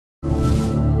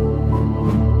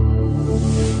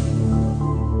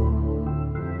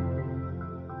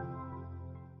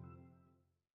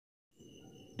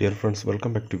Dear friends,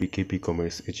 welcome back to VKP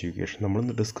Commerce Education. നമ്മൾ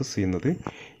ഇന്ന് discuss ചെയ്യുന്നത്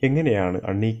എങ്ങനെയാണ്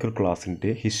അൺഈക്വൽ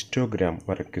ക്ലാസിൻ്റെ ഹിസ്റ്റോഗ്രാം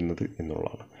വരയ്ക്കുന്നത്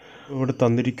എന്നുള്ളതാണ്. ഇവിടെ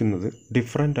തന്നിരിക്കുന്നത്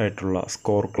ഡിഫറെൻ്റ് ആയിട്ടുള്ള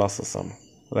സ്കോർ ക്ലാസ്സസ് ആണ്.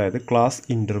 അതായത് ക്ലാസ്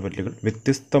ഇൻ്റർവെല്ലുകൾ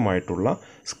വ്യത്യസ്തമായിട്ടുള്ള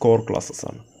സ്കോർ ക്ലാസ്സസ്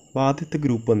ആണ്. അപ്പോൾ ആദ്യത്തെ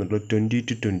ഗ്രൂപ്പ് വന്നിട്ടുള്ളത് 20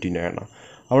 to 29 ആണ്.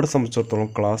 അവിടെ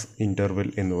സംബന്ധിച്ചിടത്തോളം ക്ലാസ് ഇൻ്റർവെൽ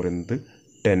എന്ന് പറയുന്നത്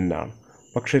 10 ആണ്.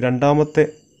 പക്ഷേ രണ്ടാമത്തെ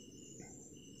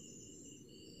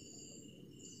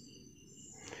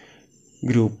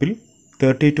ഗ്രൂപ്പിൽ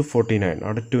 30 to 49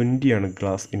 അവിടെ 20 ആണ്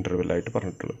ക്ലാസ് ഇൻ്റർവെല്ലായിട്ട്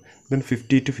പറഞ്ഞിട്ടുള്ളത്. ദെൻ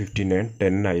 50 to 59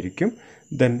 10 ആയിരിക്കും.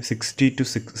 ദെൻ 60 to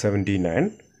 79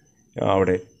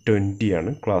 അവിടെ 20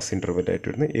 ആണ് ക്ലാസ് ഇൻ്റർവെല്ലായിട്ട്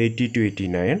വരുന്നത്. 80 to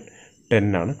 89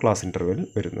 10 ആണ് ക്ലാസ് ഇൻ്റർവെൽ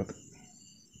വരുന്നത്.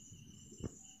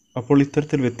 അപ്പോൾ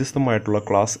ഇത്തരത്തിൽ വ്യത്യസ്തമായിട്ടുള്ള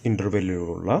ക്ലാസ്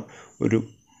ഇൻ്റർവെല്ലിലുള്ള ഒരു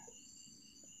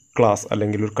ക്ലാസ്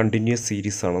അല്ലെങ്കിൽ ഒരു കണ്ടിന്യൂസ്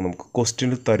സീരീസാണ് നമുക്ക്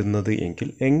ക്വസ്റ്റ്യനിൽ തരുന്നത് എങ്കിൽ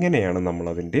എങ്ങനെയാണ്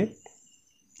നമ്മളതിൻ്റെ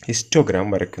ഹിസ്റ്റോഗ്രാം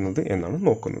വരയ്ക്കുന്നത് എന്നാണ്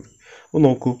നോക്കുന്നത്. അപ്പോൾ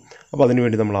നോക്കൂ, അപ്പോൾ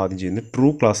അതിനുവേണ്ടി നമ്മൾ ആദ്യം ചെയ്യുന്നത് ട്രൂ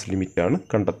ക്ലാസ് ലിമിറ്റാണ്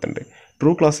കണ്ടെത്തേണ്ടത്.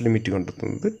 ട്രൂ ക്ലാസ് ലിമിറ്റ്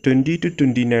കണ്ടെത്തുന്നത് 20 to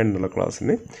 29 എന്നുള്ള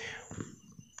ക്ലാസ്സിന്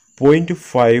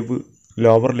 0.5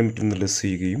 ലോവർ ലിമിറ്റിൽ നിന്ന് ലെസ്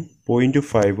ചെയ്യുകയും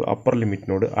 0.5 അപ്പർ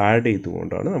ലിമിറ്റിനോട് ആഡ്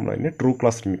ചെയ്തുകൊണ്ടാണ് നമ്മൾ അതിനെ ട്രൂ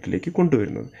ക്ലാസ് ലിമിറ്റിലേക്ക്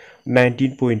കൊണ്ടുവരുന്നത്.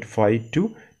 19.5 to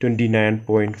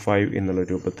 29.5 എന്നുള്ള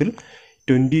രൂപത്തിൽ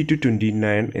 20 to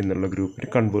 29 എന്നുള്ള ഗ്രൂപ്പിനെ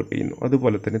കൺവേർട്ട് ചെയ്യുന്നു.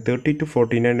 അതുപോലെ തന്നെ 30 to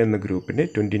 49 എന്ന ഗ്രൂപ്പിനെ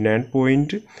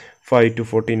 29.5 to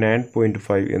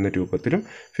 49.5 എന്ന രൂപത്തിലും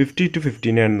 50 to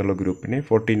 59 എന്നുള്ള ഗ്രൂപ്പിനെ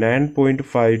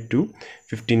 49.5 to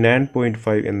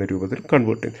 59.5 എന്ന രൂപത്തിൽ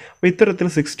കൺവേർട്ട് ചെയ്യുന്നു. അപ്പോൾ ഇത്തരത്തിൽ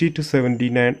 60 to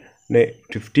 79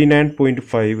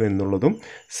 59.5 എന്നുള്ളതും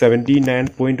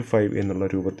 79.5 എന്നുള്ള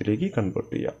രൂപത്തിലേക്ക്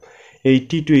കൺവേർട്ട് ചെയ്യാം.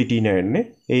 80 to 89നെ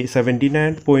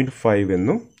 79.5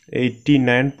 എന്നും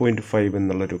 89.5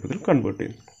 എന്നുള്ള രൂപത്തിൽ കൺവേർട്ട്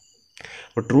ചെയ്യുന്നു.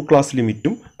 അപ്പോൾ ട്രൂ ക്ലാസ്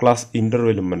ലിമിറ്റും ക്ലാസ്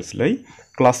ഇൻ്റർവെല്ലും മനസ്സിലായി.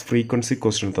 ക്ലാസ് ഫ്രീക്വൻസി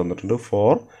ക്വസ്റ്റ്യൻ തന്നിട്ടുണ്ട്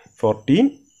 4, 14,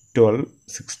 12,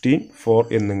 16, 4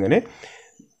 എന്നിങ്ങനെ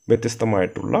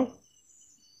വ്യത്യസ്തമായിട്ടുള്ള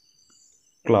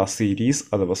ക്ലാസ് സീരീസ്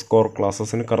അഥവാ സ്കോർ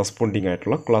ക്ലാസ്സസിന് കറസ്പോണ്ടിങ്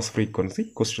ആയിട്ടുള്ള ക്ലാസ് ഫ്രീക്വൻസി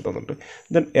ക്വസ്റ്റ്യൻ തന്നിട്ടുണ്ട്.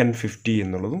 ദെൻ N50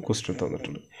 എന്നുള്ളതും ക്വസ്റ്റ്യൻ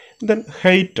തന്നിട്ടുണ്ട്. ദെൻ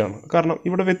ഹൈറ്റ് ആണ്. കാരണം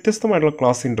ഇവിടെ വ്യത്യസ്തമായിട്ടുള്ള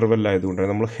ക്ലാസ് ഇൻ്റർവെൽ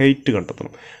ആയതുകൊണ്ട് നമ്മൾ ഹൈറ്റ്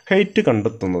കണ്ടെത്തണം. ഹൈറ്റ്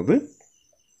കണ്ടെത്തുന്നത്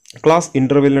ക്ലാസ്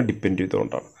ഇൻ്റർവെല്ലിനെ ഡിപ്പെൻഡ്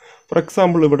ചെയ്തുകൊണ്ടാണ്. ഫോർ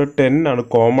എക്സാമ്പിൾ ഇവിടെ 10 ആണ്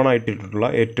കോമൺ ആയിട്ടുള്ള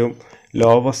ഏറ്റവും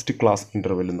ലോവസ്റ്റ് ക്ലാസ്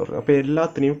ഇൻ്റർവെൽ എന്ന് പറയുന്നത്. അപ്പോൾ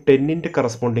എല്ലാത്തിനെയും 10ൻ്റെ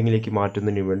കറസ്പോണ്ടിങ്ങിലേക്ക്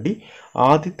മാറ്റുന്നതിന് വേണ്ടി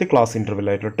ആദ്യത്തെ ക്ലാസ്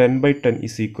ഇൻ്റർവെല്ലായിട്ടുള്ള 10/10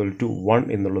 is equal to 1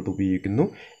 എന്നുള്ളത് ഉപയോഗിക്കുന്നു.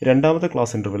 രണ്ടാമത്തെ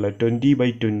ക്ലാസ് ഇൻ്റർവെല്ലായി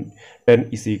 20/10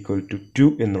 is equal to 2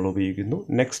 എന്നുള്ളത് ഉപയോഗിക്കുന്നു.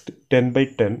 നെക്സ്റ്റ്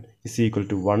 10/10 is equal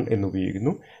to 1 എന്ന്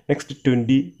ഉപയോഗിക്കുന്നു. നെക്സ്റ്റ്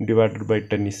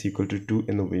 20/10 is equal to 2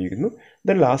 എന്ന് ഉപയോഗിക്കുന്നു.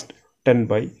 Then last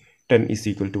 10/10 is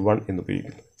equal to 1 എന്ന്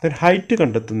ഉപയോഗിക്കുന്നു. ദെൻ ഹൈറ്റ്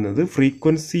കണ്ടെത്തുന്നത്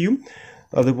ഫ്രീക്വൻസിയും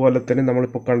അതുപോലെ തന്നെ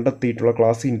നമ്മളിപ്പോൾ കണ്ടെത്തിയിട്ടുള്ള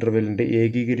ക്ലാസ് ഇൻ്റർവെല്ലിൻ്റെ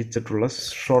ഏകീകരിച്ചിട്ടുള്ള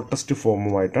ഷോർട്ടസ്റ്റ്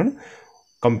ഫോമുമായിട്ടാണ്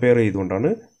കമ്പയർ ചെയ്തുകൊണ്ടാണ്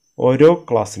ഓരോ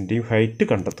ക്ലാസ്സിൻ്റെയും ഹൈറ്റ്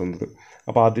കണ്ടെത്തുന്നത്.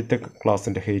 അപ്പോൾ ആദ്യത്തെ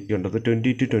ക്ലാസ്സിൻ്റെ ഹൈറ്റ് കണ്ടത്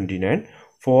 20 to 29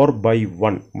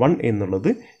 4/1 1 എന്നുള്ളത്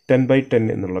 10/10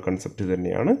 എന്നുള്ള കൺസെപ്റ്റ്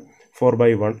തന്നെയാണ്.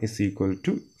 4/1 is equal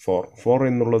to 4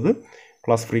 എന്നുള്ളത്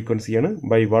ക്ലാസ് ഫ്രീക്വൻസിയാണ്.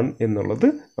 ബൈ 1 എന്നുള്ളത്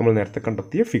നമ്മൾ നേരത്തെ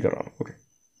കണ്ടെത്തിയ ഫിഗറാണ്. ഓക്കെ,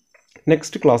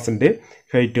 നെക്സ്റ്റ് ക്ലാസ്സിൻ്റെ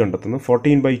ഹൈറ്റ് കണ്ടെത്തുന്നത്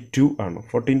 14/2 ആണ്.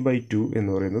 14/2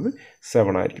 എന്ന് പറയുന്നത്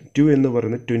 7 ആയിരിക്കും. 2 എന്ന്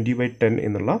പറയുന്നത് 20/10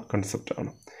 എന്നുള്ള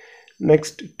കൺസെപ്റ്റാണ്.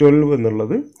 നെക്സ്റ്റ് 12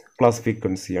 എന്നുള്ളത് ക്ലാസ്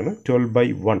ഫ്രീക്വൻസിയാണ്.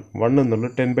 12/1 1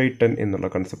 എന്നുള്ളത് 10/10 എന്നുള്ള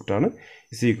കൺസെപ്റ്റാണ്.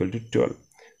 Is equal to 12.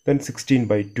 Then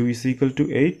 16/2 is equal to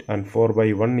 8 and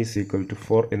 4/1 is equal to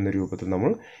 4 എന്ന രൂപത്തിൽ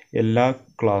നമ്മൾ എല്ലാ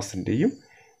ക്ലാസ്സിൻ്റെയും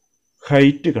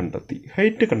ഹൈറ്റ്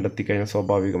കണ്ടെത്തി കഴിഞ്ഞാൽ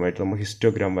സ്വാഭാവികമായിട്ട് നമ്മൾ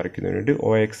ഹിസ്റ്റോഗ്രാം വരയ്ക്കുന്നതിന് വേണ്ടി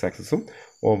OX ആക്സിസും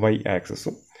OY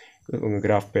ആക്സിസും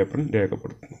ഗ്രാഫ് പേപ്പറിൽ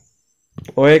രേഖപ്പെടുത്തുന്നു.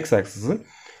 OX ആക്സിസ്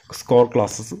സ്കോർ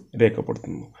ക്ലാസ്സസ്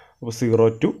രേഖപ്പെടുത്തുന്നു. അപ്പോൾ 0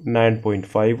 to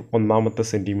 9.5 ഒന്നാമത്തെ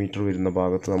സെൻറ്റിമീറ്റർ വരുന്ന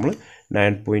ഭാഗത്ത് നമ്മൾ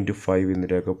 9.5 എന്ന്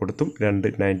രേഖപ്പെടുത്തും.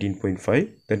 19.5,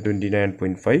 ദെൻ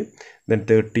 29.5, ദെൻ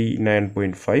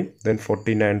 39.5, ദെൻ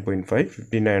 49.5,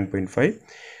 59.5,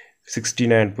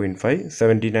 69.5,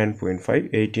 79.5,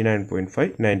 89.5,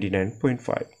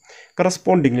 99.5.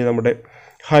 കറസ്പോണ്ടിങ്ങിന് നമ്മുടെ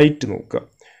ഹൈറ്റ് നോക്കുക.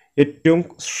 ഏറ്റവും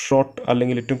ഷോർട്ട്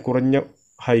അല്ലെങ്കിൽ ഏറ്റവും കുറഞ്ഞ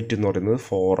ഹൈറ്റ് എന്ന് പറയുന്നത്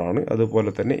 4 ആണ്.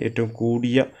 അതുപോലെ തന്നെ ഏറ്റവും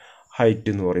കൂടിയ ഹൈറ്റ്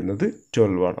എന്ന് പറയുന്നത്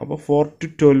 12 ആണ്. അപ്പോൾ 4 to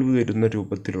 12 വരുന്ന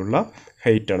രൂപത്തിലുള്ള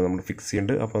ഹൈറ്റാണ് നമ്മൾ ഫിക്സ്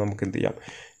ചെയ്യേണ്ടത്. അപ്പോൾ നമുക്ക് എന്ത് ചെയ്യാം,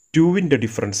 2ൻ്റെ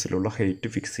ഡിഫറൻസിലുള്ള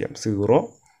ഹൈറ്റ് ഫിക്സ് ചെയ്യാം. 0,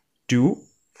 2,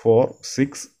 4,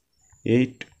 6,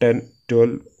 8, 10,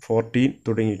 12, 14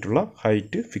 തുടങ്ങിയിട്ടുള്ള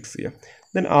ഹൈറ്റ് ഫിക്സ് ചെയ്യാം.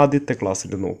 ദെൻ ആദ്യത്തെ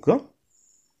ക്ലാസ്സിൽ നോക്കുക,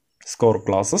 score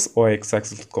classes OX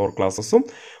axis score ക്ലാസ്സസും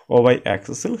OY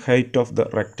ആക്സിസിൽ ഹൈറ്റ് ഓഫ് ദ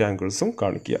റെക്റ്റാങ്കിൾസും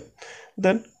കാണിക്കുക.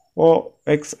 ദെൻ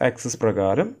OX ആക്സിസ്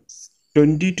പ്രകാരം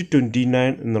 20 to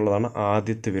 29 എന്നുള്ളതാണ്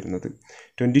ആദ്യത്തെ വരുന്നത്.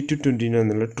 20 to 29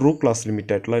 എന്നുള്ള ട്രൂ ക്ലാസ്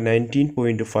ലിമിറ്റ് ആയിട്ടുള്ള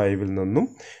 19.5 നിന്നും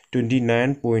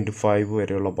 29.5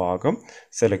 വരെയുള്ള ഭാഗം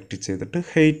സെലക്ട് ചെയ്തിട്ട്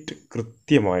ഹൈറ്റ്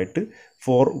കൃത്യമായിട്ട്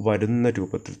 4 വരുന്ന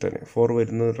രൂപത്തിൽ തന്നെ 4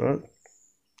 വരുന്ന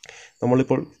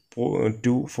നമ്മളിപ്പോൾ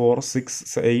 2, 4, 6,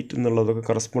 8 എന്നുള്ളതൊക്കെ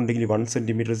കറസ്പോണ്ടിങ്ങിലി 1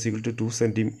 സെൻറ്റിമീറ്റർ ഈക്വൽ ടു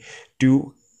 2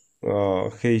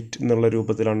 ഹൈറ്റ് എന്നുള്ള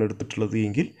രൂപത്തിലാണ് എടുത്തിട്ടുള്ളത്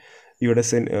എങ്കിൽ ഇവിടെ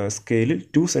സ്കെയിലിൽ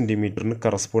 2 സെൻറ്റിമീറ്ററിന്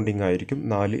കറസ്പോണ്ടിങ് ആയിരിക്കും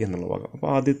 4 എന്നുള്ള ഭാഗം. അപ്പോൾ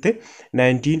ആദ്യത്തെ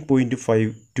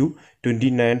 19.5 to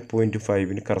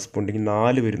 29.5 കറസ്പോണ്ടിങ്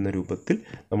 4 വരുന്ന രൂപത്തിൽ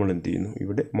നമ്മൾ എന്ത് ചെയ്യുന്നു,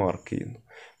 ഇവിടെ മാർക്ക് ചെയ്യുന്നു.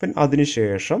 അപ്പം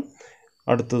അതിനുശേഷം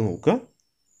അടുത്തത് നോക്കുക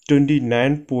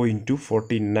 29 to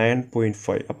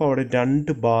 49.5. അപ്പോൾ അവിടെ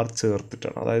 2 ബാർ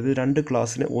ചേർത്തിട്ടാണ്, അതായത് 2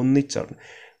 ക്ലാസ്സിനെ ഒന്നിച്ചാണ്.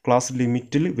 ക്ലാസ്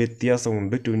ലിമിറ്റിൽ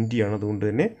വ്യത്യാസമുണ്ട്, 20 ആണ്. അതുകൊണ്ട്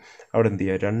തന്നെ അവിടെ എന്ത്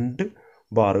ചെയ്യുക, 2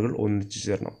 ബാറുകൾ ഒന്നിച്ച്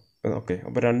ചേരണം. ഓക്കെ,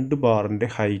 അപ്പോൾ 2 ബാറിൻ്റെ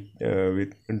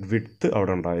വിഡ്ത്ത്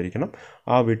അവിടെ ഉണ്ടായിരിക്കണം.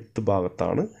 ആ വിഡ്ത്ത്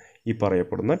ഭാഗത്താണ് ഈ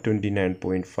പറയപ്പെടുന്ന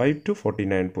 29.5 to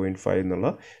 49.5 എന്നുള്ള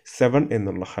 7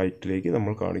 എന്നുള്ള ഹൈറ്റിലേക്ക്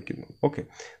നമ്മൾ കാണിക്കുന്നു. Okay,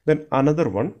 then another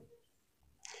one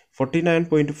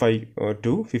 49.5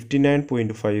 to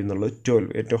 59.5 എന്നുള്ളത് 12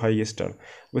 ഏറ്റവും ഹയസ്റ്റ് ആണ്.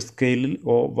 അപ്പോൾ സ്കെയിലിൽ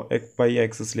പൈ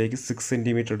ആക്സിസിലേക്ക് 6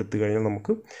 സെൻറ്റിമീറ്റർ എടുത്തു കഴിഞ്ഞാൽ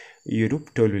നമുക്ക് ഈ ഒരു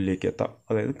 12ലേക്ക് എത്താം,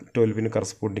 അതായത് 12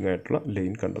 കറസ്പോണ്ടിങ് ആയിട്ടുള്ള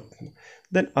ലൈൻ കണ്ടെത്തുന്നു.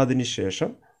 ദെൻ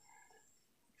അതിനുശേഷം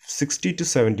 60 to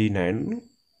 79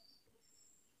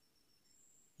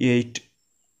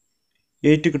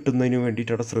 8 കിട്ടുന്നതിന്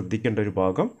വേണ്ടിയിട്ട് അവിടെ ശ്രദ്ധിക്കേണ്ട ഒരു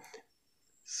ഭാഗം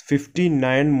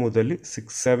 59 മുതൽ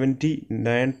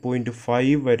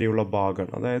 79.5 വരെയുള്ള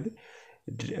ഭാഗമാണ്, അതായത്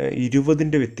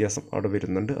 20ൻ്റെ വ്യത്യാസം അവിടെ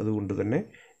വരുന്നുണ്ട്. അതുകൊണ്ട് തന്നെ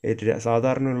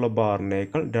സാധാരണയുള്ള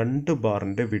ബാറിനേക്കാൾ 2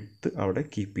 ബാറിൻ്റെ വിഡ്ത്ത് അവിടെ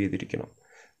കീപ്പ് ചെയ്തിരിക്കണം.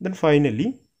 ദെൻ ഫൈനലി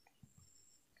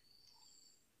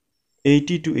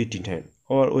 80 to 89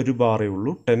 ഒരു ബാറേ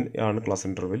ഉള്ളൂ, 10 ആണ് ക്ലാസ്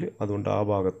ഇൻ്റർവെൽ. അതുകൊണ്ട് ആ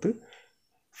ഭാഗത്ത്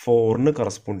 4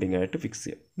 കറസ്പോണ്ടിങ് ആയിട്ട് ഫിക്സ്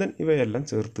ചെയ്യാം. ദെൻ ഇവയെല്ലാം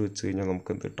ചേർത്ത് വെച്ച് കഴിഞ്ഞാൽ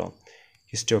നമുക്ക് എന്ത് കിട്ടാം,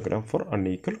 histogram four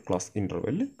unequal class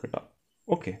interval കിട്ടാം.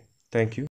 Okay, thank you.